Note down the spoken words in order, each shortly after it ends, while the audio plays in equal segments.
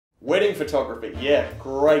Wedding photography, yeah,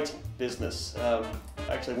 great business. I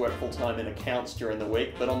actually work full-time in accounts during the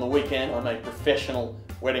week, but on the weekend I'm a professional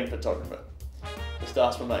wedding photographer. Just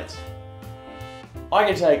ask my mates. I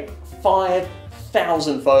can take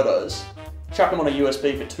 5,000 photos, chuck them on a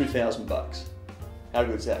USB for 2,000 bucks. How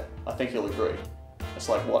good's that? I think you'll agree. It's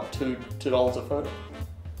like what, $2 a photo?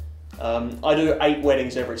 I do 8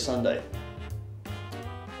 weddings every Sunday.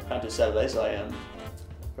 Can't do Saturdays, I've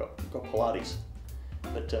got Pilates.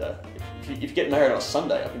 But if you get married on a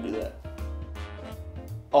Sunday, I can do that.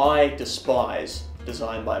 I despise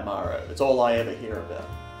Dezine by Mauro. It's all I ever hear about.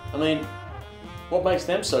 I mean, what makes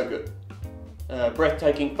them so good?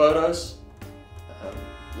 Breathtaking photos,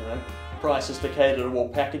 price is catered to all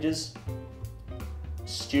packages,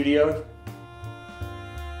 studio,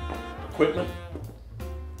 equipment,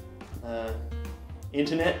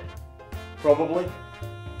 internet, probably.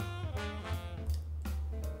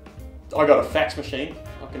 I got a fax machine.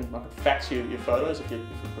 I can fax you your photos if you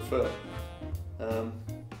prefer. I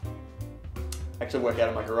actually work out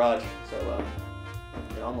of my garage, so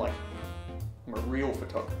I'm a real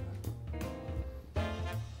photographer.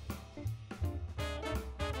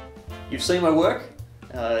 You've seen my work.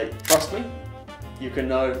 Trust me, you can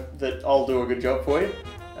know that I'll do a good job for you.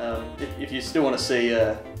 If you still want to see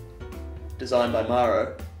Dezine by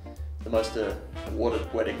Mauro, the most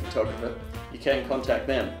awarded wedding photographer, you can contact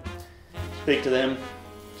them. Speak to them,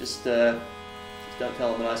 just don't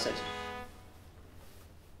tell them that I sent you.